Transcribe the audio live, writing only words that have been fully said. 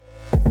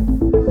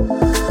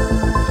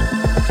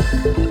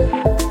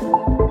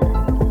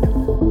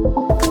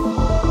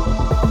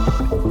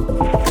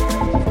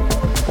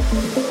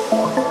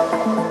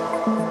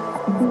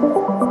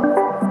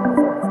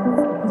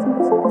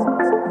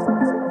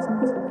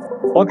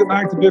Welcome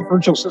back to Big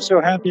Virtual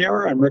Cisco Happy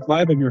Hour. I'm Rick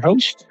Live. I'm your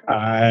host.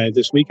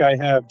 This week I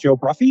have Joe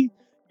Bruffy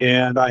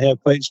and I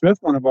have Clayton Smith,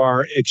 one of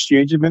our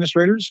exchange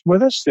administrators,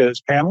 with us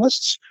as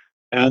panelists.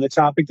 And the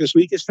topic this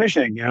week is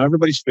phishing,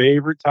 everybody's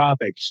favorite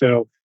topic.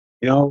 So,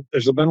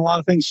 there's been a lot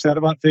of things said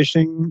about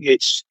phishing.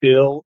 It's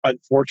still,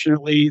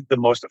 unfortunately, the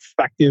most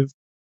effective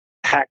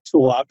hack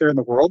tool out there in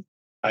the world.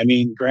 I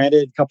mean,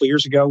 granted, a couple of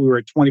years ago, we were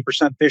at 20%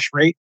 phish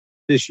rate.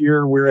 This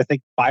year, we're, I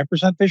think, 5%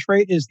 phish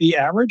rate is the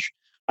average.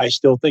 I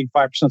still think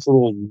 5% is a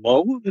little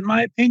low, in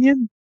my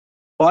opinion.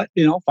 But,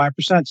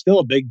 5% is still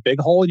a big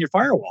hole in your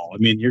firewall. I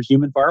mean, your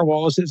human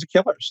firewall is a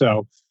killer.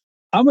 So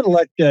I'm going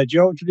to let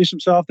Joe introduce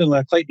himself and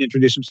let Clayton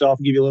introduce himself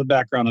and give you a little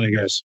background on it,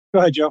 guys.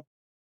 Go ahead, Joe.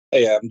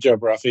 Hey, I'm Joe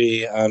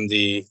Bruffy. I'm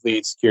the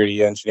lead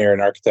security engineer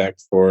and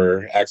architect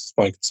for Access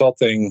Point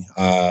Consulting.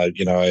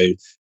 I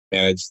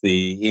manage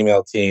the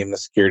email team, the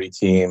security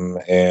team,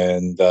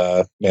 and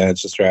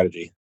manage the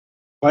strategy.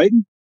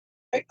 Clayton?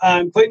 Hey,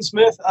 I'm Clayton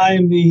Smith. I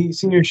am the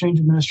senior exchange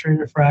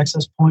administrator for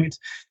Access Point.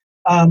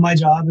 My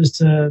job is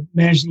to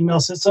manage the email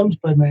systems,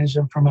 but manage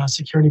them from a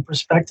security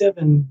perspective,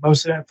 and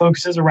most of that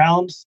focuses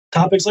around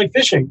topics like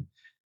phishing.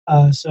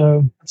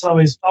 So it's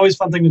always a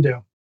fun thing to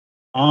do.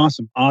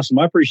 Awesome.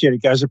 I appreciate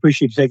it, guys. I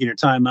appreciate you taking your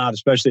time out,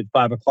 especially at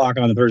 5 o'clock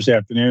on a Thursday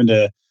afternoon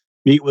to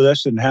meet with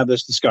us and have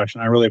this discussion.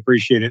 I really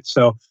appreciate it.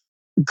 So,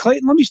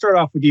 Clayton, let me start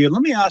off with you.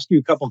 Let me ask you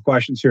a couple of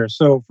questions here.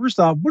 So, first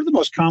off, what are the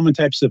most common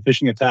types of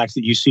phishing attacks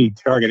that you see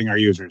targeting our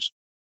users?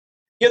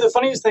 Yeah, the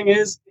funniest thing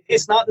is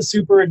it's not the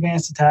super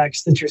advanced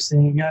attacks that you're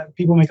seeing.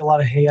 People make a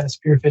lot of hay out of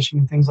spear phishing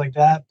and things like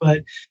that,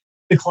 but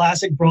the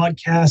classic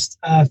broadcast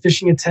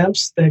phishing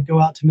attempts that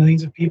go out to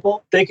millions of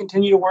people, they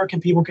continue to work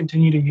and people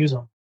continue to use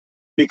them.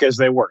 Because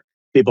they work.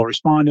 People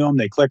respond to them,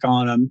 they click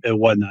on them and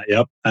whatnot.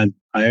 Yep, and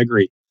I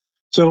agree.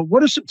 So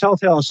what are some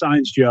telltale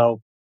signs,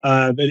 Joe,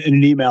 in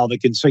an email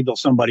that can signal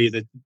somebody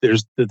that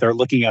they're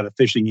looking at a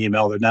phishing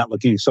email, they're not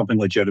looking at something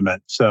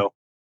legitimate? So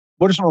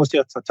what are some of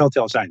those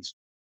telltale signs?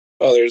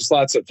 Well, there's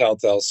lots of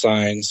telltale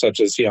signs,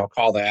 such as,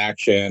 call to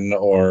action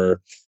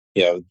or,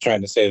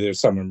 trying to say there's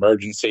some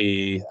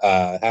emergency,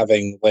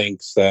 having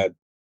links that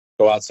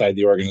go outside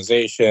the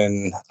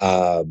organization,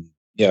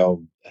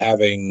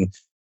 having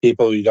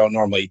people you don't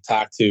normally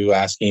talk to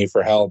asking you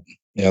for help.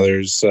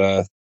 There's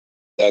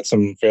that's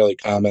some fairly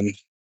common.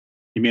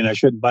 You mean I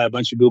shouldn't buy a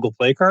bunch of Google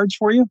Play cards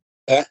for you?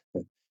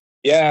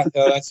 Yeah,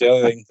 that's the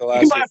other thing. You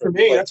can buy it for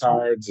me. Play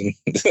cards and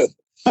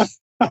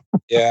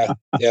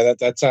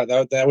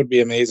that would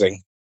be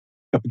amazing.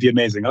 That would be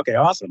amazing. Okay,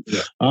 awesome.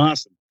 Yeah.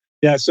 Awesome.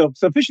 Yeah, so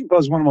phishing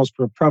poses one of the most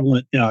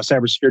prevalent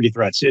cybersecurity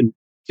threats to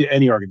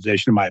any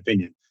organization, in my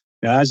opinion.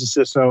 Now, as a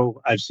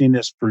CISO, I've seen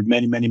this for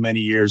many, many, many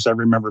years. I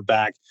remember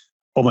back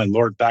in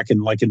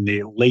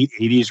the late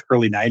 80s,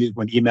 early 90s,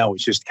 when email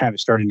was just kind of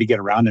starting to get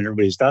around in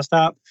everybody's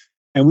desktop.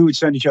 And we would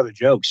send each other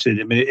jokes.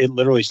 It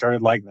literally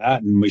started like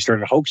that. And we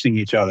started hoaxing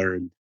each other.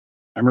 And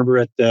I remember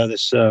at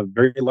this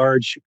very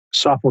large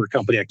software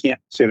company, I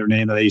can't say their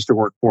name, that I used to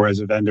work for as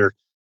a vendor,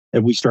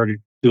 and we started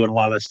doing a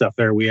lot of that stuff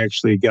there. We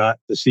actually got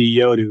the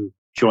CEO to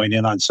join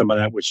in on some of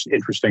that, which is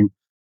interesting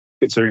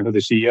considering who the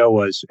CEO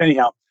was.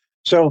 Anyhow,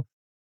 so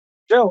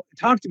Joe,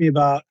 talk to me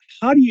about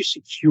how do you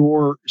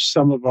secure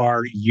some of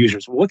our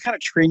users? What kind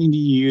of training do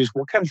you use?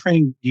 What kind of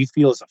training do you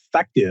feel is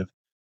effective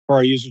for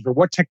our users? Or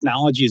what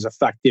technology is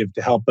effective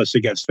to help us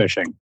against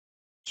phishing?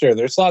 Sure.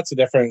 There's lots of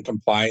different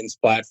compliance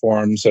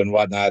platforms and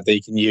whatnot that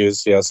you can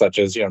use, such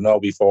as,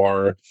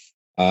 KnowBe4.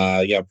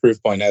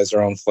 Proofpoint has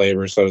their own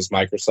flavor, so does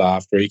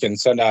Microsoft, or you can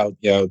send out,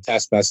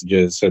 test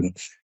messages and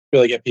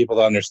really get people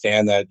to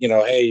understand that,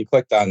 hey, you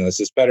clicked on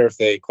this. It's better if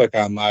they click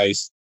on my,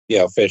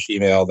 phish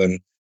email than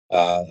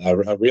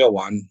a real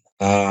one.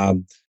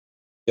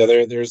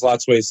 There's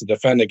lots of ways to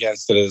defend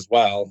against it as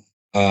well,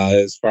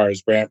 as far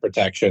as brand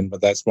protection, but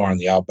that's more on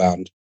the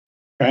outbound.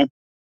 Okay.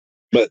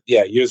 But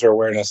yeah, user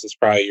awareness is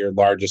probably your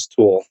largest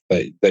tool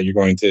that you're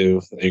going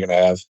to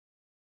have.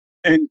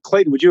 And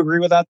Clayton, would you agree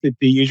with that the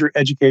user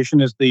education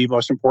is the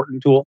most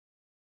important tool?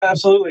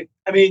 Absolutely.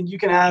 I mean, you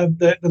can have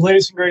the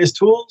latest and greatest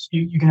tools,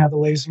 you can have the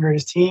latest and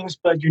greatest teams,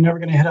 but you're never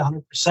going to hit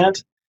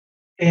 100%.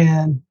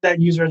 And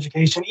that user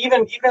education,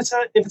 even if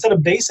it's at a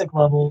basic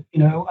level,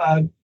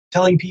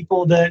 telling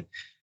people that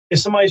if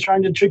somebody's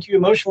trying to trick you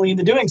emotionally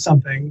into doing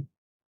something,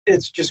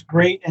 it's just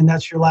great, and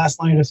that's your last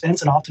line of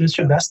defense, and often it's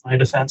your best line of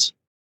defense.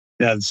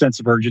 Yeah, the sense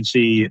of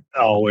urgency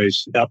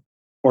always, yep.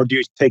 Or do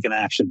you take an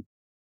action?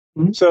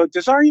 Mm-hmm. So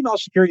does our email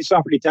security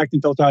software detect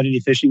and filter out any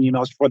phishing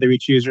emails before they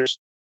reach users?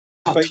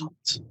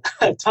 Tons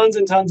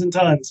and tons and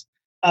tons.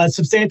 A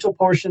substantial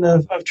portion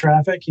of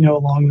traffic,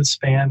 along with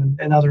spam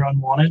and other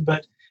unwanted,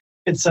 but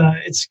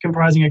it's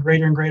comprising a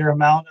greater and greater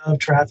amount of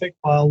traffic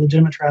while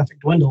legitimate traffic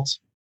dwindles.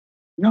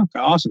 Okay,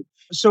 awesome.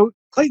 So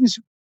Clayton,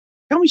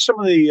 tell me some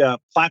of the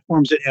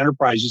platforms that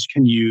enterprises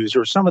can use,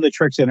 or some of the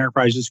tricks that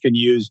enterprises can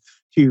use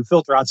to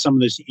filter out some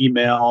of this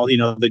email,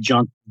 the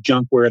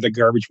junkware, the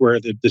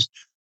garbageware,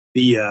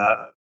 the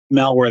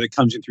malware that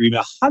comes in through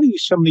email. How do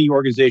some of the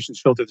organizations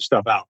filter the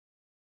stuff out?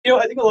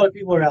 I think a lot of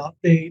people are out.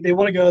 They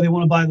want to go. They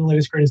want to buy the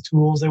latest greatest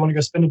tools. They want to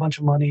go spend a bunch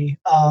of money.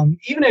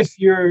 Even if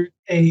you're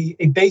a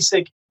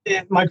basic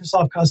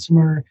Microsoft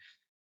customer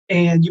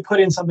and you put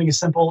in something as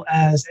simple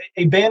as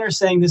a banner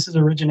saying this is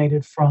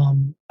originated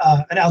from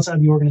an outside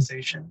of the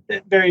organization.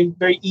 Very,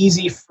 very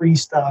easy, free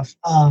stuff.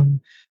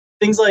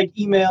 Things like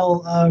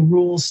email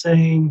rules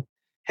saying,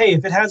 hey,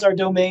 if it has our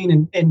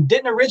domain and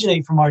didn't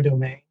originate from our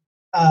domain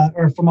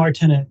or from our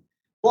tenant,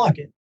 block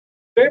it.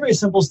 Very, very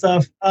simple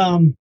stuff.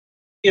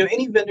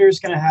 Any vendor is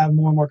going to have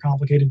more and more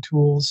complicated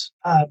tools.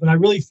 But I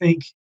really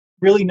think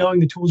really knowing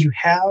the tools you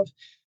have,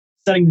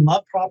 setting them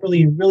up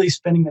properly, and really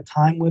spending the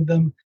time with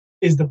them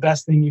is the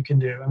best thing you can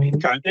do. I mean,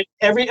 Okay.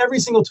 every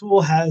single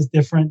tool has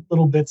different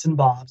little bits and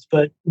bobs,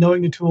 but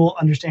knowing the tool,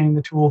 understanding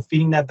the tool,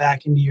 feeding that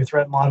back into your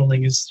threat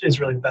modeling is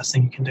really the best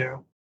thing you can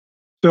do.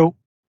 So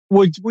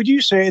would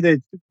you say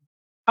that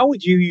how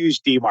would you use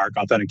DMARC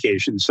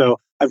authentication? So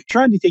I'm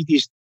trying to take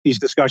these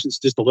discussions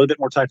just a little bit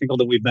more technical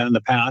than we've been in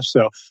the past.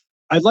 So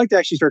I'd like to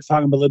actually start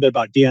talking a little bit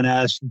about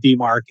DNS,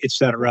 DMARC, et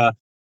cetera.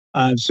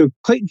 So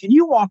Clayton, can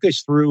you walk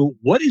us through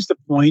what is the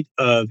point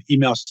of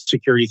email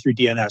security through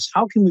DNS?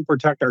 How can we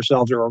protect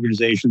ourselves or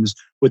organizations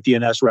with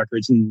DNS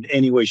records in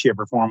any way, shape,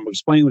 or form?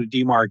 Explain what a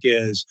DMARC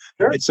is,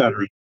 Sure. et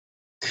cetera.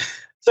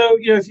 So,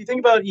 if you think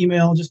about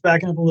email, just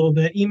backing up a little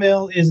bit,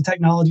 email is a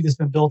technology that's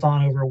been built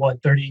on over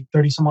 30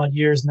 some odd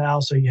years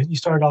now. So you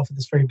started off with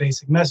this very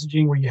basic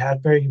messaging where you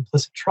had very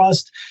implicit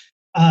trust.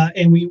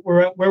 And we're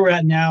where we're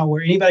at now,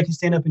 where anybody can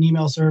stand up an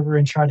email server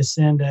and try to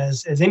send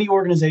as any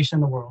organization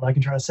in the world. I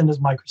can try to send as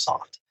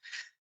Microsoft.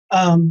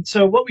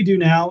 So what we do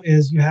now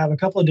is you have a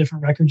couple of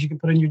different records you can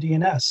put in your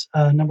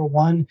DNS. Number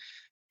one,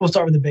 we'll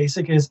start with the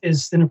basic is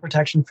Standard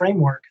Protection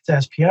Framework. It's an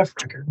SPF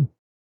record.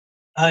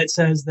 It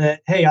says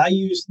that, hey, I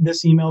use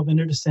this email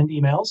vendor to send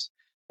emails,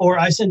 or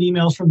I send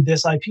emails from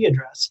this IP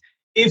address.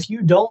 If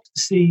you don't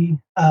see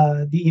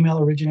the email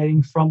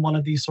originating from one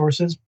of these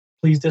sources,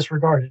 please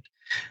disregard it.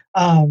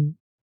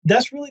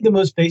 That's really the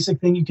most basic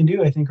thing you can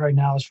do, I think, right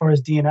now, as far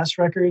as DNS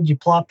records. You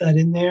plop that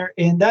in there,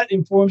 and that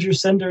informs your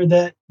sender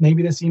that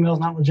maybe this email is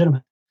not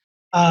legitimate.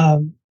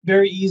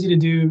 Very easy to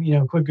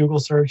do. Quick Google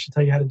search to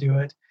tell you how to do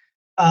it.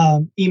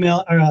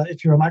 Email, or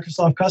if you're a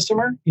Microsoft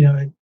customer,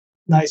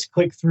 nice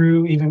click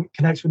through, even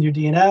connects with your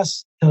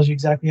DNS, tells you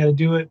exactly how to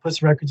do it,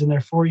 puts records in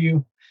there for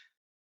you.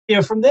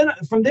 From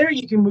there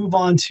you can move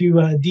on to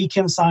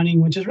DKIM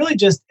signing, which is really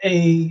just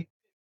a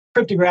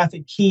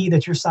cryptographic key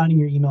that you're signing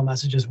your email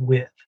messages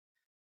with.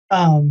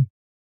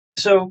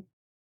 So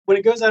when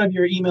it goes out of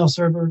your email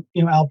server,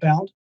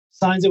 outbound,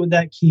 signs it with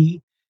that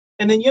key,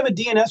 and then you have a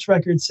DNS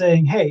record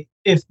saying, hey,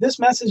 if this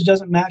message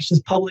doesn't match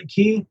this public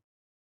key,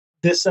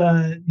 this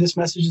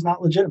message is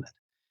not legitimate.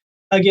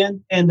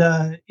 Again, and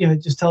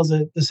it just tells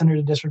the sender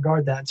to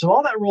disregard that. So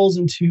all that rolls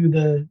into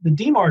the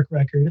DMARC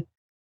record,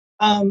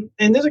 and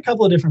there's a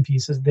couple of different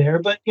pieces there,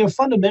 but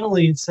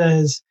fundamentally it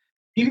says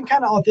you can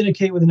kind of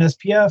authenticate with an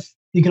SPF,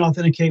 you can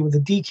authenticate with a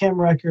DKIM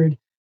record,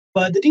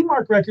 but the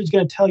DMARC record is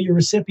going to tell your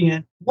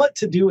recipient what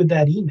to do with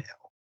that email.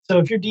 So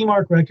if your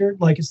DMARC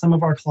record, like some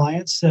of our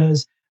clients,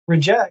 says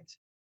reject,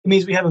 it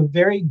means we have a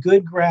very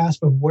good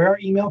grasp of where our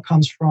email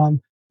comes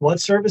from,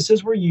 what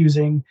services we're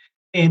using,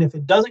 and if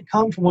it doesn't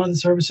come from one of the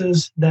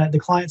services that the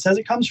client says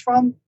it comes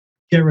from,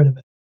 get rid of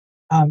it.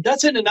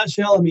 That's it in a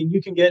nutshell. I mean,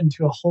 you can get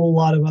into a whole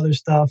lot of other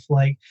stuff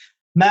like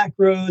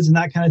macros and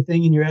that kind of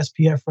thing in your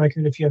SPF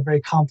record if you have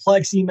very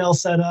complex email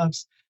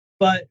setups.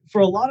 But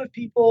for a lot of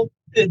people,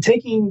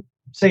 taking,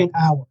 say, an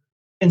hour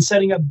and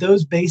setting up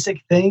those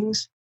basic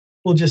things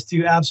will just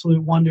do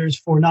absolute wonders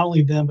for not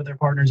only them, but their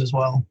partners as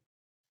well.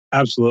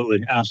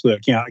 Absolutely.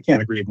 Absolutely. I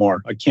can't agree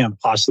more. I can't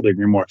possibly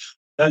agree more.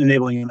 That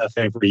enabling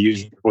MFA for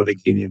users before they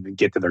can even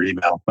get to their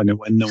email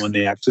when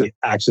they actually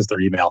access their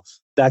email.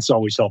 That's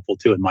always helpful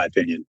too, in my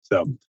opinion.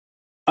 So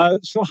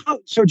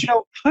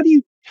Joe, how do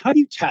you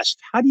test?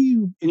 How do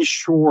you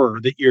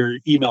ensure that your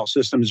email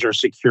systems are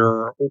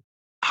secure,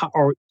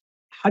 or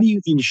how do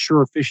you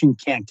ensure phishing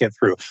can't get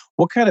through?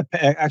 What kind of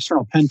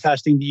external pen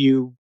testing do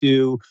you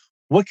do?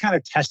 What kind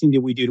of testing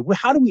do we do?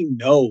 How do we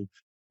know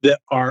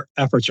that our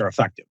efforts are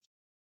effective?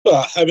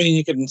 Well, I mean,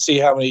 you can see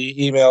how many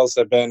emails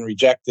have been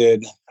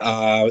rejected.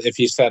 If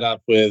you set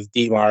up with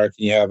DMARC and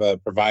you have a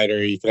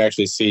provider, you can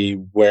actually see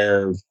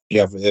where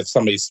if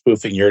somebody's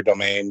spoofing your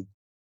domain.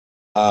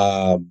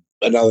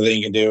 Another thing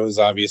you can do is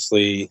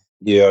obviously,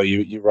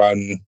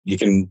 you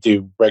can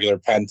do regular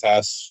pen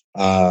tests.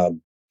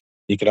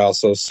 You can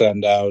also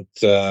send out,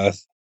 I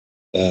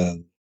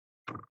mean,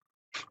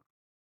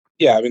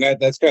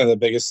 that's kind of the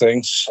biggest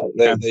things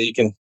that you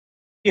can.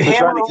 You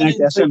hammer on it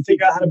until you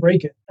figure out how to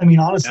break it. I mean,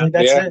 honestly,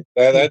 that's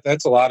it.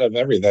 That's a lot of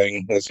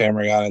everything that's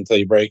hammering on until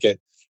you break it.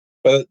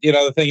 But,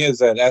 the thing is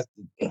that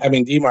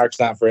DMARC's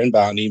not for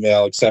inbound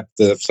email except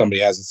if somebody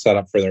has it set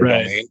up for their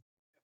domain.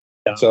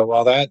 Yeah. So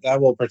while that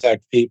will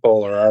protect people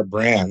or our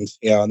brand,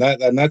 and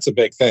that's a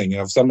big thing.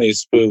 If somebody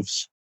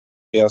spoofs,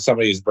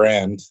 somebody's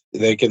brand,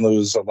 they can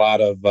lose a lot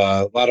of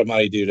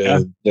money due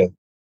to the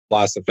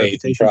loss of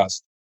faith and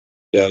trust.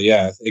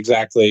 Yeah,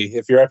 exactly.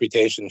 If your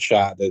reputation's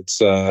shot,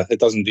 it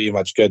doesn't do you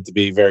much good to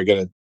be very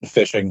good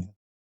phishing.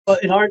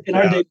 But in our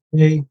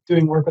day-to-day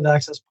doing work with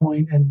Access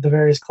Point and the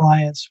various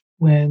clients,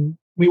 when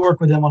we work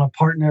with them on a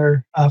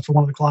partner for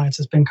one of the clients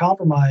that's been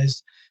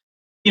compromised,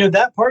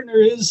 that partner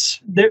is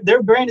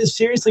their brand is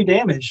seriously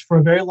damaged for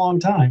a very long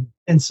time,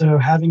 and so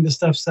having the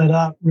stuff set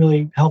up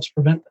really helps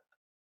prevent that.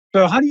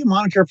 So how do you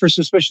monitor for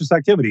suspicious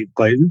activity,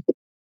 Clayton?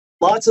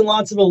 Lots and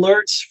lots of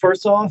alerts,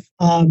 first off,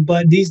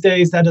 but these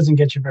days that doesn't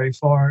get you very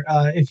far.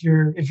 If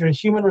you're a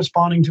human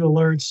responding to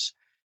alerts,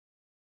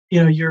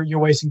 you're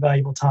wasting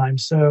valuable time.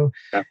 So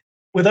Yeah.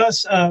 with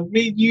us,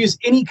 we use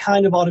any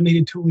kind of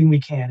automated tooling we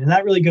can, and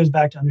that really goes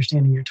back to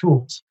understanding your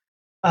tools.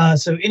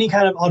 So any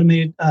kind of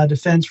automated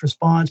defense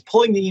response,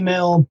 pulling the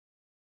email,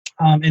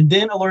 and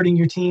then alerting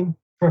your team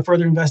for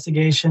further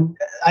investigation.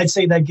 I'd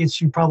say that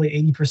gets you probably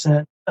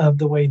 80% of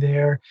the way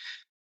there.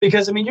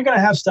 Because you're going to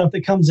have stuff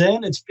that comes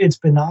in, it's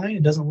benign,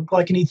 it doesn't look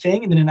like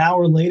anything, and then an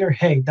hour later,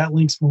 hey, that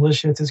link's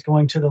malicious, it's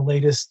going to the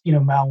latest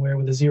malware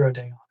with a 0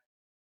 day on it.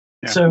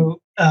 Yeah.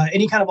 So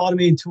any kind of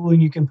automated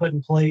tooling you can put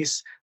in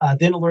place,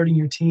 then alerting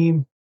your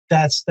team,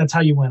 that's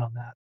how you win on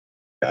that.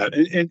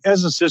 And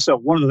as a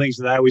CISO, one of the things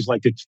that I always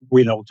like to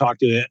talk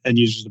to end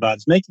users about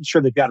is making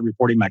sure they've got a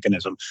reporting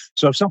mechanism.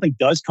 So if something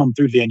does come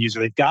through the end user,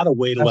 they've got a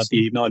way to let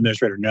the email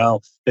administrator know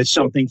that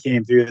something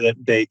came through that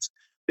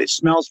it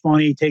smells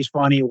funny, tastes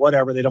funny,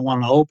 whatever. They don't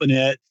want to open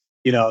it.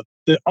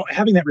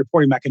 Having that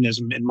reporting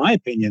mechanism, in my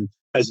opinion,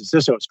 as a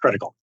CISO, is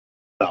critical.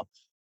 So,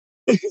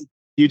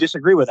 you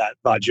disagree with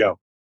that, Joe?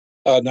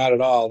 Not at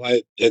all.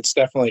 It's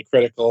definitely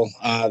critical.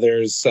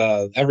 There's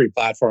every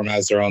platform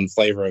has their own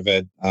flavor of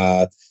it.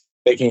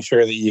 Making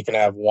sure that you can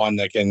have one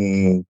that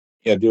can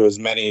do as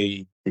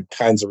many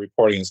kinds of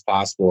reporting as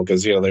possible,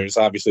 because there's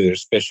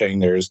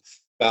phishing, there's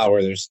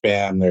malware, there's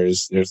spam,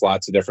 there's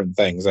lots of different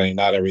things.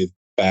 Not every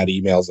bad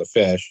email's a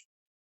phish.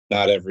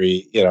 Not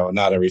every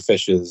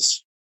phish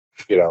is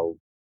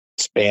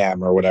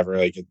spam or whatever.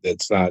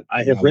 It's not.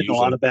 I have written a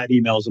lot of bad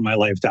emails in my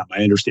lifetime.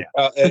 I understand.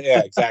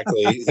 Yeah,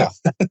 exactly.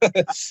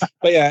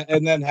 But yeah,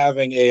 and then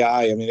having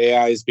AI.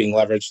 AI is being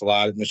leveraged a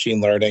lot in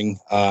machine learning,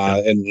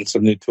 and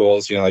some new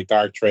tools, like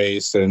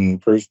Darktrace and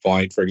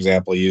Proofpoint, for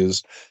example,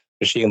 use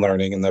machine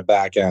learning in the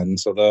back end.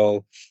 So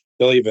they'll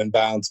even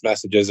bounce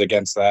messages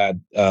against that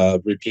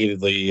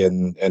repeatedly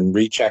and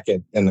recheck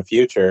it in the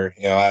future.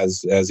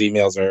 As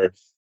emails are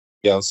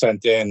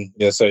sent in.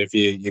 So if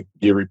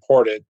you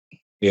report it,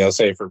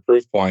 say for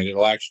Proofpoint,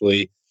 it'll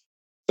actually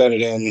send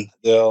it in.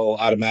 They'll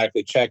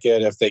automatically check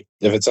it. If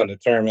it's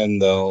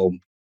undetermined, they'll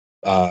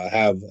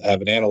have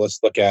an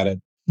analyst look at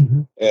it,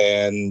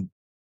 and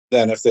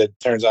then if it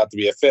turns out to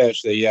be a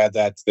phish, they add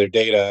that to their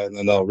data, and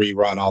then they'll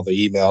rerun all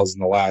the emails in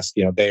the last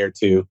day or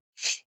two,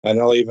 and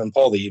they'll even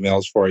pull the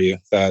emails for you.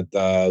 That's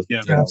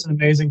an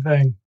amazing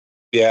thing.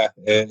 Yeah,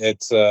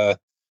 it's and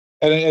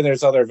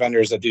there's other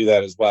vendors that do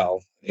that as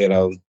well.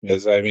 Even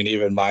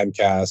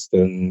Mimecast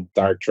and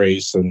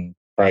Darktrace and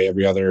probably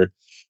every other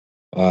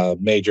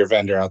major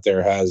vendor out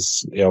there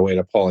has a way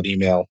to pull an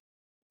email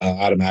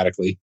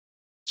automatically.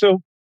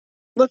 So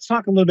let's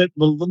talk a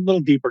little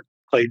deeper,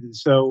 Clayton.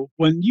 So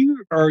when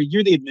you're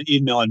the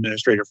email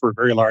administrator for a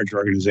very large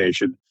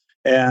organization,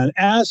 and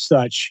as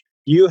such,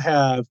 you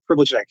have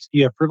privileged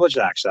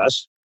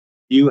access,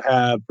 you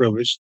have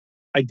privileged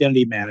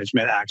identity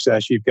management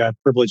access, you've got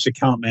privileged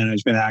account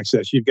management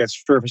access, you've got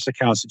service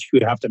accounts that you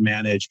would have to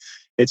manage,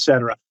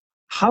 etc.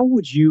 How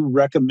would you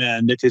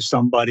recommend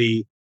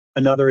to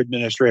another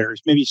administrator,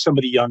 maybe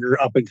somebody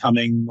younger, up and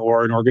coming,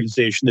 or an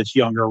organization that's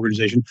younger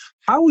organization,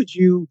 how would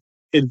you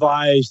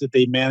advise that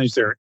they manage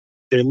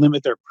they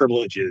limit their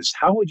privileges?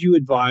 How would you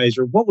advise,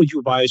 or what would you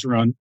advise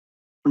around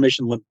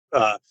permission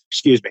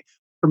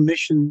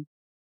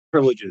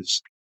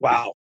privileges?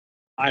 Wow,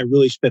 I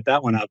really spit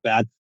that one out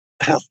bad.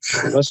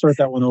 Let's start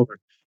that one over.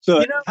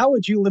 So how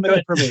would you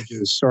limit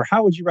privileges, or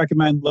how would you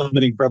recommend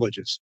limiting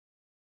privileges?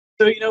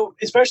 So,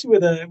 especially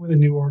with a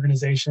new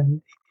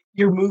organization,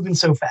 you're moving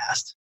so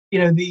fast.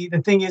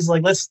 The thing is,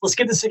 let's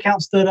get this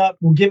account stood up.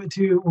 We'll give it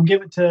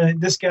to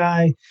this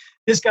guy.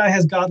 This guy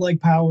has godlike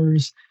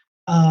powers.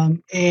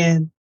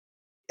 And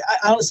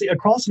honestly,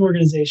 across an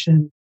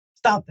organization,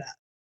 stop that.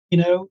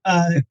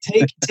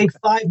 Take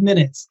 5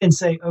 minutes and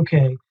say,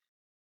 okay,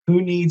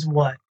 who needs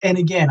what? And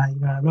again, I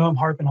know I'm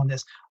harping on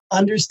this.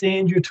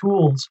 Understand your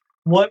tools.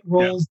 What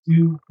roles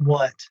do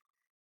what?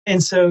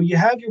 And so you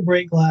have your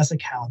break glass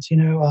accounts,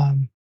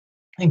 in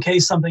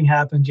case something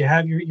happens. You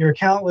have your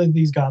account with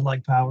these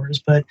godlike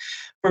powers. But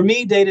for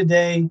me, day to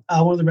day,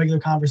 one of the regular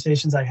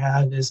conversations I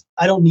have is,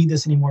 I don't need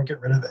this anymore. Get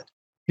rid of it,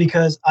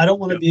 because I don't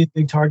want to be a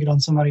big target on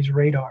somebody's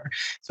radar.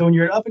 So when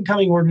you're an up and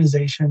coming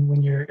organization,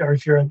 or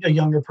if you're a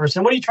younger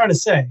person, what are you trying to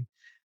say?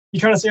 You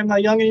trying to say I'm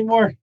not young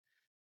anymore?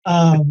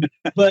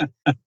 But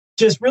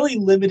just really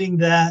limiting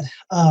that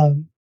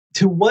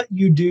to what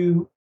you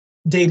do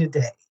day to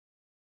day.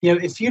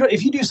 If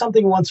you do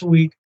something once a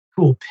week,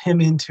 cool,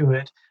 PIM into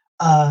it.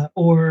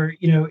 Or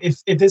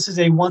if this is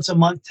a once a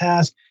month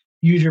task,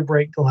 use your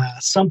break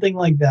glass, something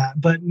like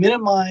that. But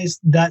minimize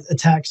that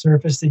attack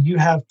surface that you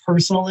have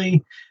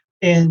personally.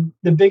 And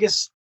the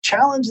biggest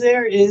challenge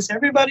there is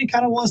everybody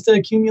kind of wants to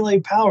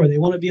accumulate power. They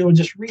want to be able to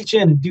just reach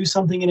in and do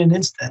something in an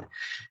instant.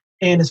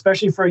 And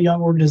especially for a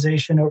young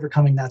organization,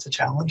 overcoming that's a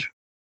challenge.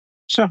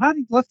 So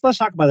let's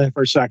talk about that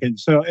for a second.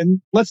 So,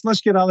 and let's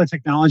get out of the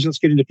technology. Let's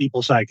get into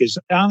people side, because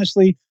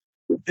honestly,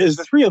 as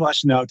the three of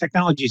us know,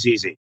 technology is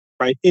easy,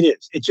 right? It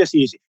is. It's just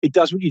easy. It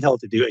does what you tell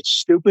it to do. It's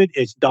stupid.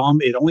 It's dumb.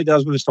 It only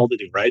does what it's told to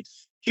do, right?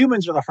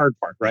 Humans are the hard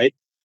part, right?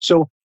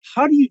 So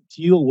how do you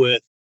deal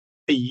with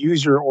a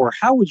user, or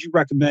how would you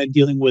recommend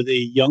dealing with a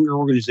younger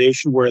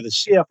organization where the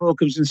CFO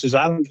comes in and says,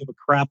 I don't give a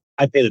crap.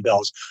 I pay the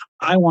bills.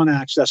 I want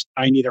access.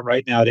 I need it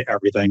right now to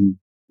everything,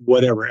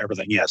 whatever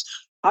everything is.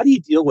 How do you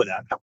deal with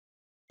that?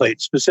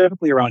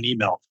 Specifically around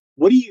email.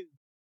 How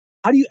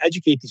do you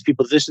educate these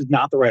people that this is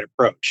not the right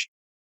approach?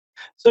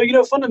 So,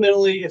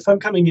 fundamentally, if I'm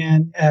coming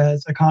in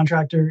as a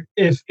contractor,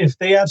 if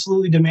they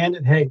absolutely demand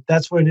it, hey,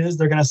 that's what it is.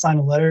 They're going to sign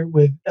a letter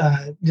with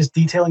just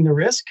detailing the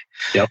risk.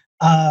 Yep.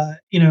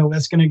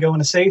 That's going to go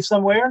in a safe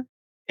somewhere,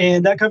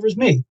 and that covers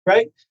me,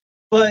 right?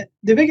 But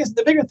the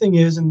bigger thing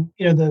is, and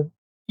you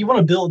want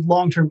to build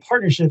long-term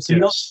partnerships. So You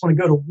don't want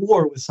to go to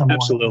war with someone.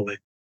 Absolutely.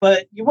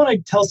 But you want to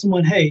tell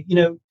someone, hey,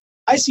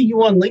 I see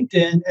you on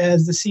LinkedIn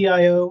as the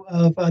CIO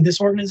of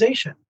this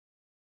organization.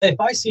 If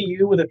I see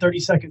you with a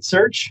 30-second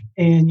search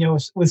and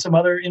with some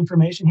other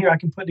information here, I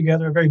can put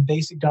together a very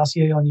basic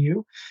dossier on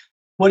you.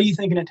 What do you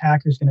think an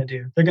attacker is going to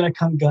do? They're going to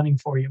come gunning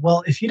for you.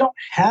 Well, if you don't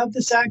have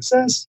this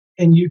access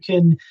and you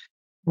can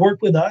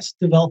work with us,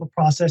 develop a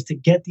process to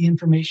get the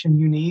information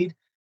you need,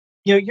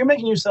 you're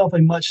making yourself a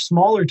much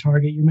smaller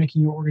target. You're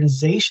making your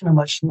organization a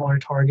much smaller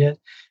target.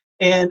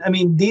 And I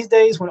mean, these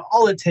days when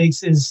all it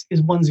takes is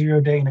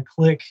 10 day and a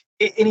click,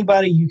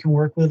 anybody you can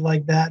work with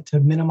like that to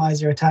minimize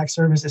their attack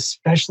surface,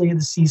 especially in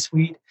the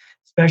C-suite,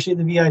 especially at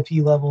the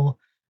VIP level.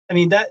 I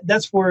mean,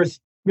 that's worth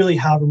really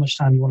however much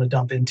time you want to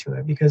dump into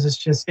it, because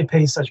it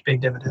pays such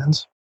big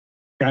dividends.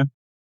 Okay.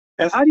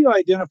 And how do you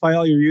identify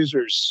all your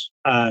users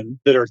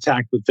that are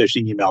attacked with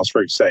phishing emails,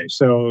 for say?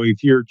 So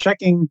if you're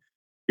checking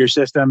your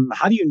system,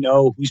 how do you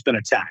know who's been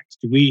attacked?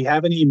 Do we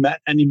have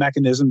any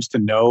mechanisms to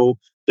know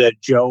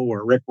that Joe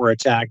or Rick were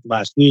attacked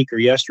last week or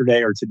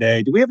yesterday or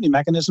today? Do we have any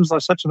mechanisms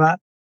such as that?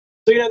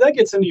 So, that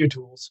gets into your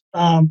tools.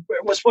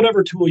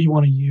 Whatever tool you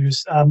want to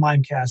use,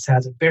 Mimecast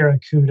has it,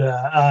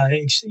 Barracuda,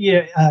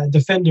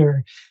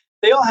 Defender.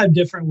 They all have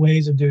different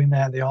ways of doing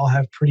that. They all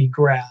have pretty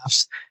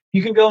graphs.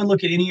 You can go and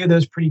look at any of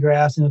those pretty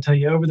graphs, and it'll tell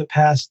you over the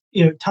past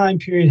time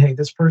period, hey,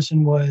 this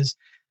person was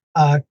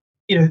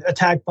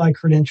attacked by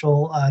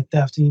credential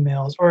theft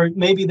emails, or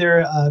maybe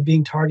they're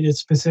being targeted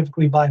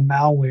specifically by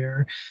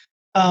malware.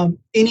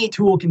 Any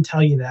tool can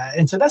tell you that.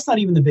 And so that's not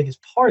even the biggest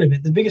part of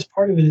it. The biggest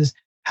part of it is,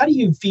 how do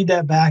you feed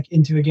that back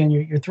into, again,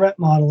 your threat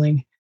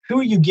modeling? Who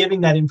are you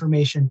giving that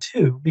information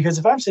to? Because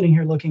if I'm sitting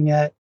here looking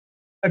at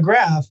a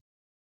graph,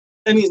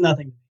 that means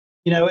nothing.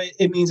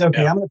 It means,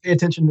 okay, I'm going to pay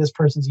attention to this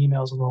person's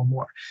emails a little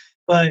more.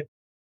 But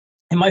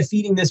am I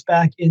feeding this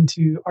back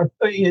into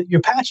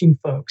your patching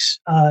folks,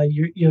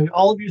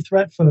 all of your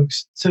threat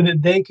folks, so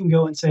that they can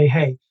go and say,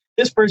 hey,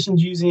 this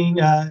person's using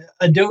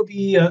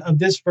Adobe of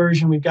this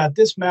version. We've got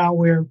this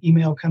malware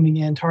email coming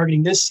in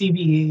targeting this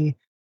CVE.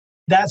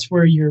 That's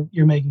where you're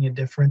making a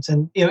difference,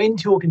 and any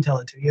tool can tell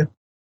it to you.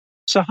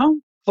 So, how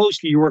close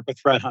do you work with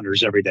threat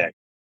hunters every day?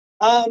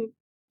 On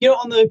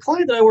the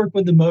client that I work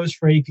with the most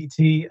for APT,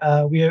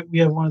 we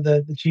have one of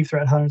the chief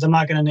threat hunters. I'm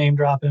not going to name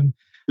drop him.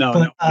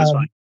 No, that's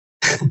fine.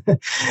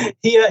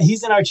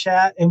 He's in our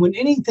chat, and when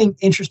anything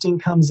interesting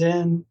comes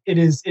in, it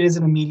is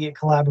an immediate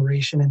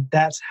collaboration, and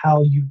that's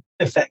how you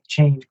affect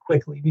change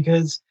quickly,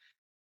 because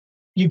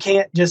you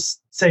can't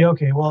just say,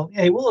 okay, well,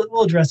 hey,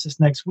 we'll address this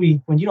next week,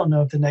 when you don't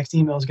know if the next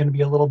email is going to be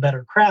a little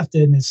better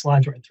crafted and it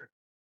slides right through.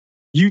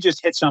 You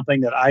just hit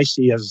something that I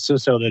see as a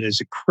CISO that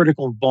is a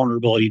critical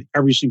vulnerability in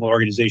every single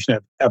organization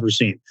I've ever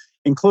seen,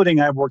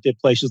 including I've worked at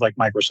places like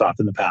Microsoft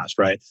in the past,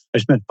 right? I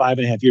spent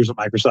 5.5 years at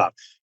Microsoft.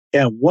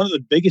 And one of the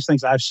biggest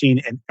things I've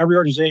seen in every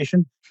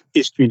organization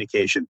is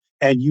communication.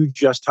 And you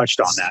just touched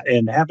on that.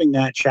 And having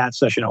that chat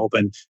session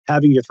open,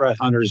 having your threat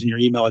hunters and your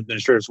email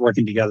administrators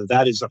working together,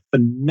 that is a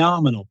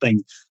phenomenal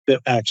thing that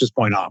Access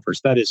Point offers.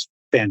 That is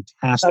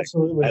fantastic.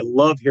 Absolutely. I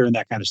love hearing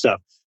that kind of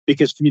stuff,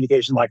 because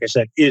communication, like I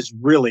said, is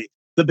really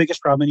the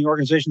biggest problem any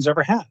organization's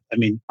ever had. I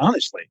mean,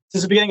 honestly.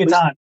 Since the beginning of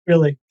time,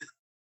 really.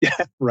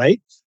 Yeah,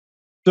 right?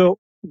 So,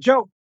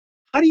 Joe,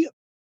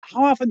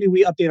 how often do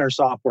we update our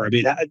software? I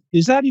mean,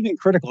 is that even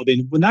critical? I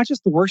mean, not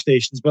just the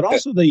workstations, but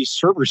also the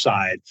server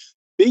side.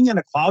 Being in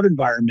a cloud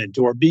environment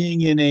or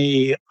being in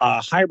a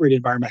hybrid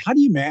environment, how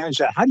do you manage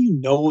that? How do you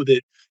know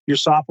that your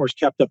software is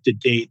kept up to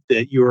date,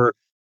 that your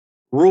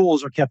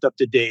rules are kept up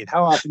to date?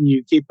 How often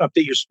you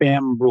update your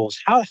spam rules?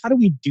 How do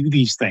we do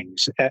these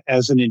things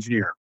as an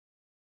engineer?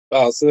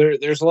 Well, so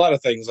there's a lot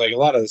of things. Like, a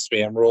lot of the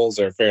spam rules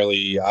are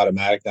fairly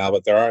automatic now,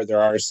 but there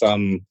are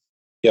some.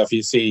 If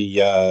you see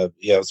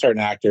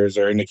certain actors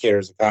or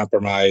indicators of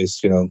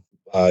compromise, you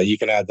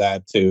can add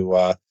that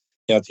to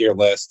to your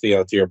list,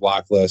 to your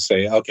block list.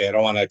 Say, okay, I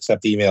don't want to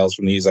accept emails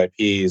from these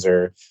IPs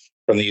or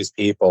from these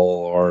people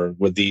or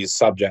with these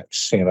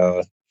subjects.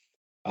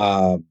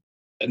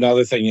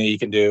 Another thing that you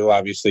can do,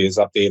 obviously, is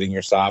updating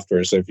your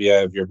software. So if you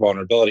have your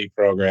vulnerability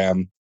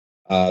program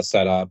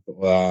set up,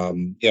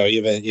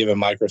 even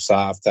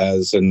Microsoft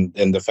has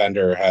and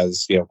Defender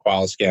has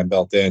QualiScan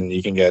built in.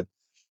 You can get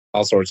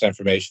all sorts of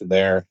information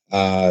there.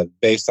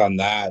 Based on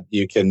that,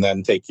 you can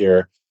then take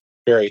your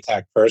very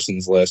attacked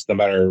persons list, no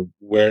matter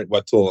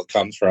what tool it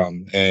comes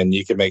from, and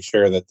you can make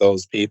sure that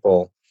those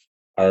people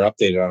are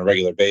updated on a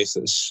regular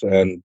basis.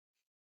 And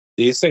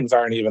these things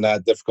aren't even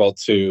that difficult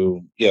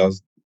to,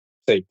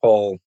 say,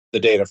 pull the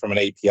data from an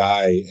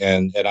API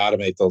and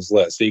automate those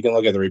lists. So you can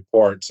look at the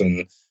reports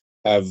and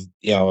have,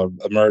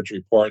 a merge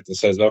report that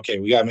says, okay,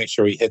 we got to make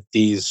sure we hit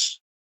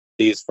these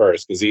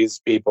first, because these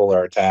people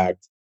are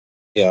attacked,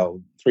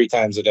 3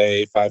 times a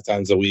day, 5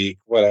 times a week,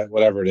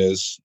 whatever it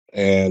is.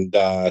 And,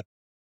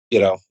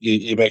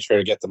 you make sure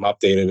to get them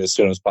updated as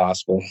soon as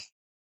possible.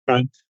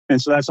 Right.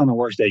 And so that's on the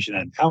workstation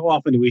end. How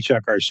often do we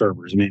check our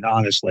servers? I mean,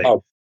 honestly.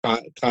 Oh,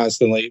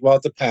 constantly. Well,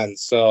 it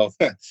depends. So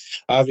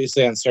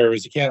obviously on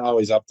servers, you can't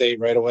always update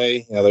right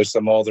away. There's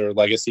some older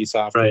legacy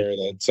software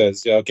that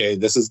says, okay,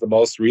 this is the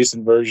most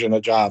recent version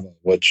of Java,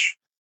 which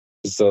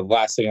is the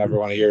last thing I ever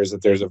want to hear, is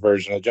that there's a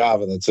version of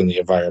Java that's in the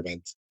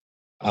environment.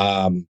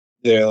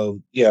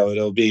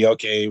 It'll be,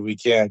 okay, we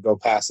can't go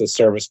past the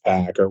service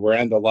pack, or we're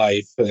end of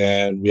life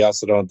and we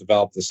also don't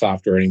develop the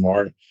software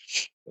anymore.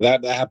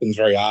 That happens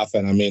very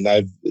often. I mean,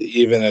 I've,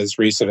 even as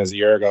recent as a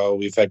year ago,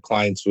 we've had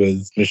clients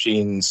with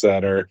machines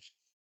that are,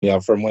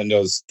 from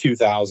Windows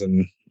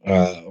 2000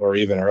 or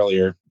even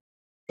earlier.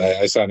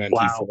 I saw an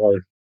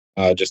NT4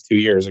 just 2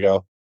 years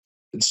ago.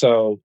 And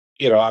so,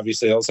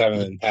 obviously those haven't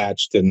been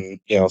patched in,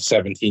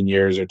 17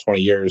 years or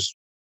 20 years.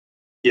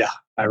 Yeah,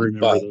 I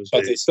remember those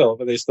days.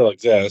 But they still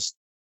exist.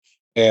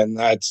 And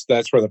that's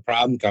where the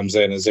problem comes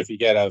in, is if you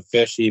get a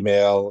phish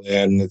email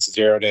and it's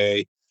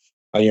 0-day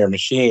on your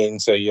machine,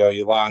 so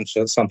you launch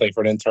something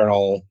for an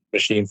internal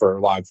machine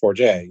for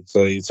Log4j.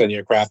 So you send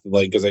you a crafted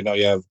link because they know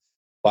you have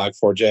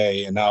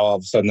Log4j, and now all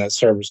of a sudden that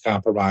server's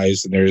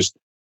compromised, and there's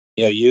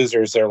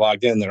users that are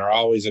logged in that are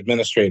always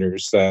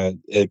administrators. That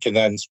it can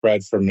then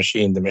spread from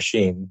machine to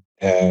machine,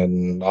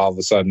 and all of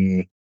a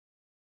sudden,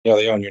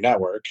 they own your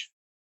network.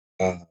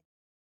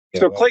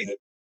 So Clayton,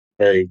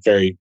 very,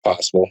 very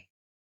possible.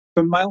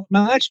 So my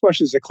next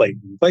question is to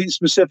Clayton. Clayton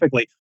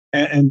specifically,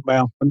 and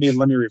well, let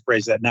me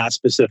rephrase that. Not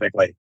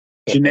specifically,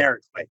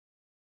 generically.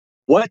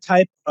 What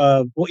type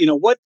of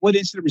what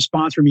incident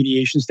response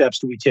remediation steps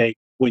do we take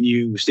when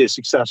you see a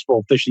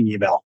successful phishing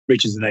email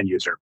reaches an end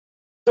user?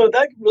 So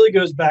that really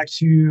goes back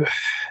to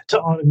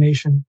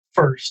automation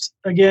first.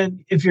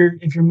 Again, if you're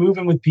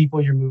moving with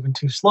people, you're moving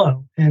too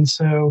slow, and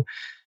so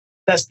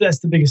that's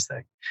the biggest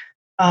thing.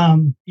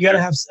 You got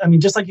to have,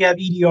 just like you have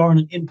EDR on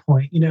an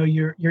endpoint,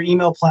 your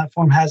email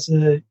platform has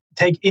to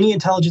take any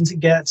intelligence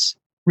it gets,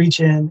 reach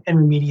in and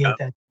remediate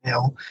that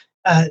email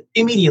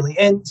immediately.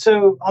 And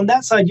so on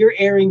that side, you're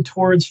erring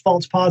towards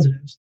false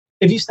positives.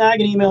 If you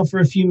snag an email for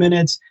a few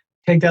minutes,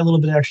 take that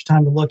little bit of extra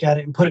time to look at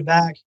it and put it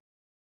back,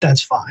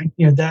 that's fine.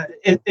 With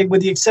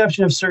the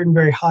exception of certain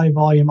very high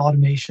volume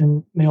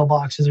automation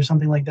mailboxes or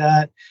something like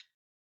that,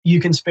 you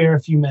can spare a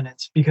few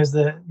minutes because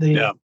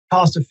the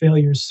cost of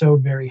failure is so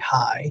very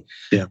high.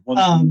 Yeah.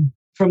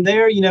 From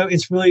there,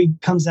 it's really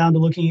comes down to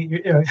looking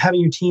at having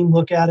your team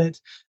look at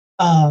it,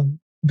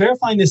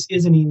 verifying this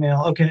is an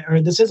email, okay,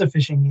 or this is a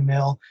phishing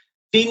email,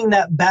 feeding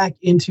that back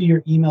into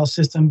your email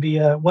system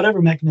via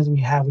whatever mechanism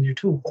you have with your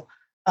tool.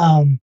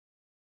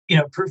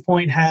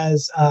 Proofpoint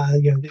has,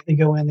 they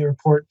go in, they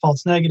report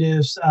false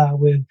negatives.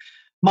 With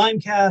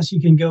Mimecast,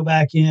 you can go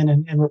back in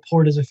and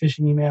report as a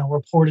phishing email,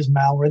 report as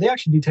malware. They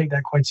actually do take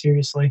that quite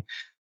seriously.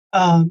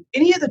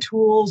 Any of the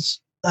tools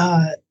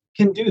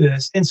can do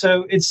this. And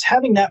so it's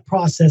having that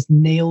process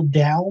nailed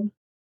down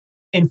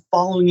and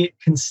following it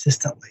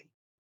consistently.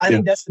 I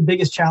think that's the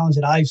biggest challenge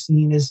that I've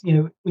seen is,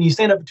 when you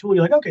stand up a tool,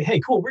 you're like, okay, hey,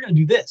 cool, we're going to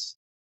do this.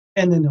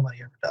 And then nobody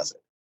ever does it.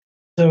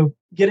 So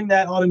getting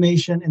that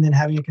automation and then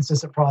having a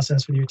consistent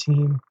process with your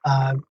team,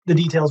 the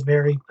details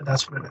vary, but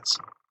that's what it is.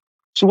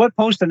 So what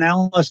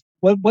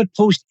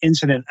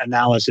post-incident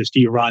analysis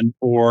do you run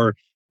or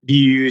do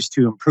you use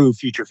to improve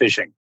future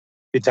phishing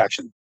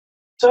detection?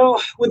 So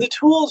with the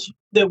tools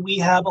that we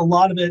have, a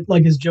lot of it,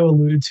 like as Joe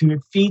alluded to,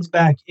 it feeds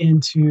back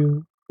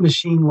into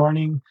machine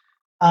learning,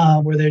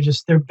 where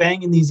they're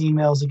banging these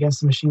emails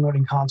against the machine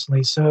learning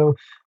constantly. So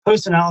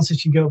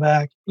post-analysis, you go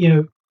back,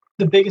 the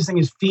biggest thing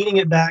is feeding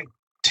it back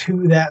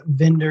to that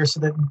vendor so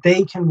that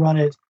they can run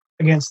it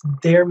against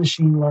their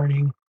machine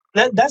learning.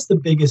 That's the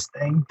biggest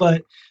thing.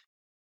 But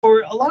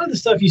for a lot of the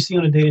stuff you see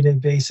on a day-to-day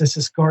basis,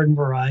 this garden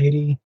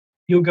variety,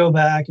 you'll go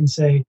back and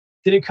say,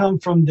 did it come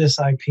from this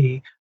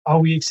IP? Are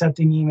we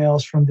accepting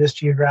emails from this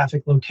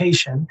geographic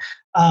location?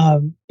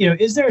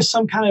 Is there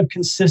some kind of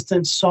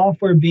consistent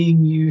software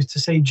being used to,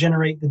 say,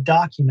 generate the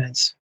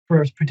documents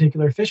for a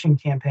particular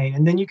phishing campaign?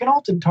 And then you can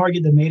often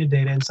target the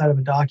metadata inside of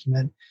a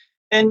document.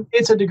 And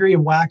it's a degree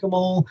of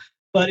whack-a-mole,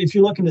 but if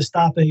you're looking to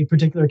stop a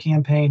particular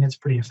campaign, it's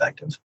pretty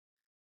effective.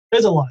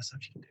 There's a lot of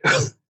stuff you can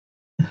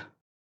do.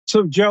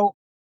 So, Joe,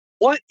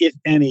 what, if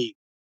any,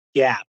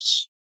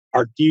 gaps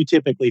do you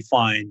typically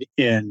find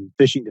in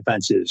phishing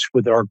defenses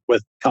with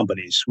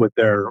companies with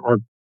their or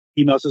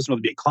email system, whether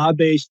it be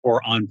cloud-based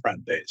or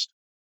on-prem based?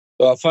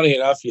 Well, funny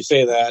enough, you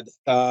say that.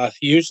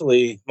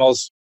 Usually,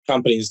 most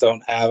companies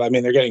don't have. I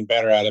mean, they're getting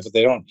better at it, but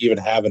they don't even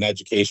have an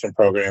education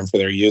program for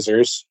their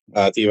users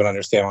to even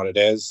understand what it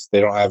is.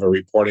 They don't have a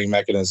reporting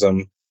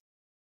mechanism.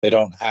 They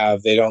don't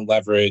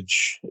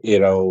leverage,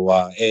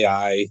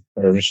 AI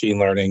or machine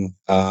learning.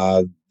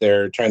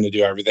 They're trying to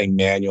do everything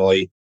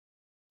manually,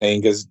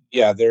 and because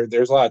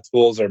there's a lot of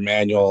tools that are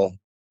manual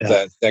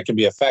that can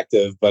be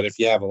effective, but if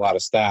you have a lot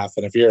of staff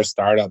and if you're a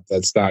startup,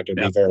 that's not going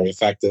to be very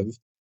effective.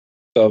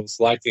 So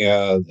selecting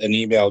an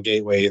email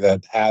gateway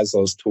that has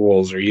those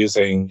tools or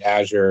using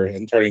Azure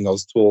and turning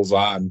those tools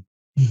on,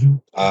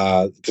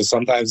 because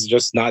sometimes it's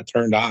just not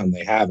turned on.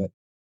 They have it.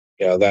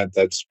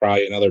 That's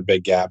probably another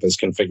big gap is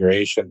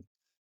configuration.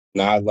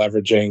 Not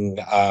leveraging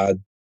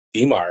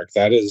DMARC.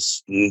 That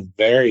is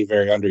very,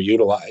 very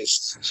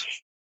underutilized.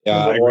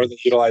 Or they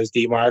utilize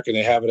DMARC and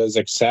they have it as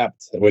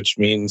accept, which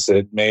means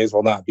it may as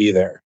well not be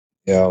there.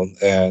 And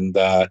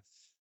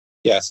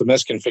so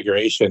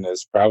misconfiguration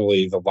is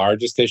probably the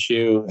largest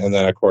issue. And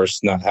then, of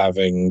course, not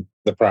having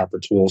the proper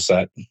tool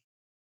set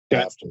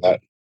after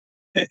that.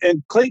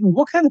 And Clayton,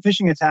 what kind of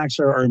phishing attacks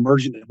are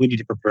emerging that we need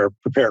to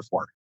prepare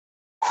for?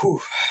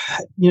 Whew.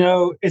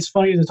 It's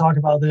funny to talk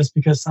about this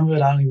because some of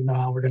it I don't even know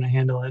how we're going to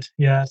handle it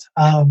yet.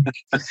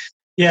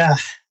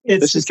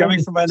 This is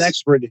coming from an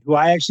expert who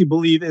I actually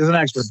believe is an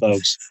expert,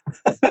 folks.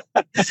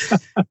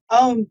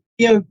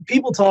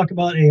 People talk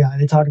about AI.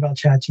 They talk about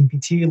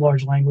ChatGPT,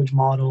 large language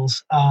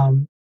models.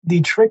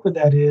 The trick with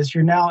that is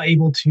you're now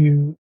able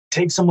to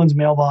take someone's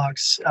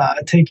mailbox,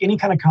 take any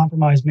kind of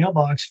compromised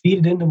mailbox,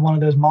 feed it into one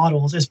of those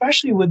models,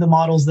 especially with the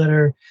models that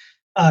are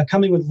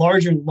coming with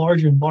larger and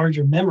larger and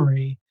larger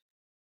memory.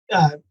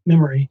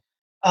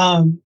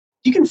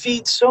 You can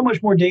feed so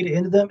much more data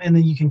into them, and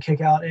then you can kick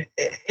out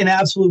an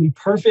absolutely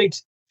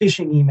perfect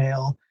phishing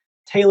email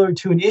tailored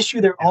to an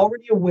issue they're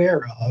already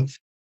aware of,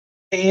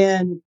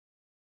 and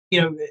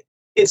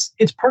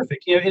it's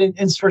perfect.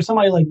 And for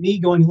somebody like me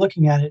going and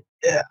looking at it,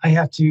 I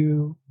have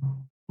to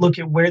look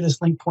at where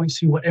this link points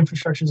to, what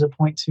infrastructure does it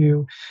point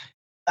to,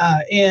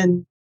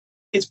 and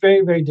it's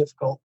very, very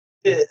difficult.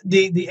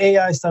 The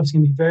AI stuff is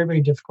going to be very,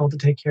 very difficult to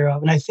take care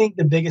of, and I think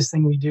the biggest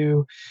thing we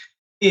do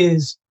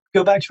is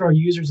go back to our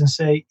users and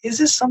say, is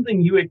this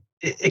something you would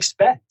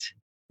expect?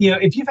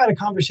 If you've had a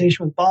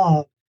conversation with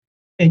Bob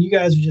and you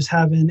guys are just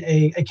having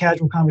a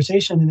casual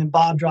conversation and then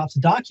Bob drops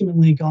a document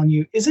link on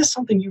you, is this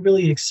something you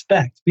really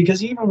expect?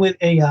 Because even with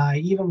AI,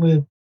 even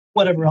with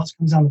whatever else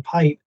comes down the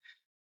pipe,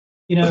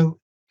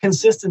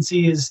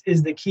 consistency is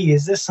the key.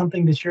 Is this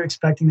something that you're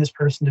expecting this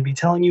person to be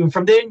telling you? And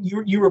from then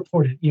you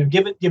report it,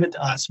 give it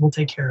to us. We'll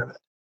take care of it.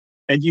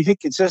 And you think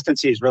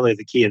consistency is really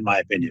the key, in my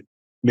opinion.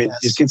 I mean,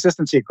 it's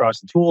consistency across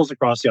the tools,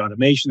 across the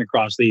automation,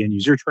 across the end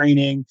user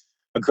training,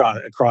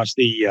 across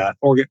the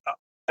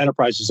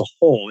enterprise as a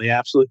whole. The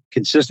absolute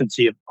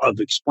consistency of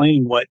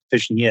explaining what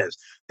phishing is.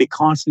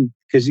 Because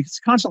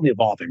it's constantly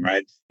evolving,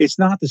 right? It's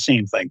not the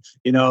same thing.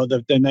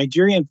 The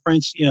Nigerian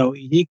prince,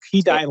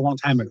 he died a long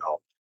time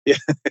ago.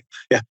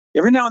 Yeah.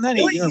 Every now and then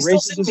he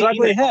raises his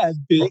ugly head.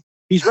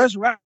 He's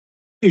resurrected,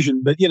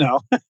 but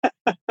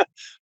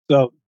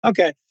So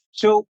okay.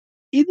 So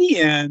in the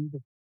end,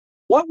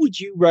 what would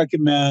you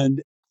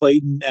recommend,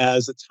 Clayton,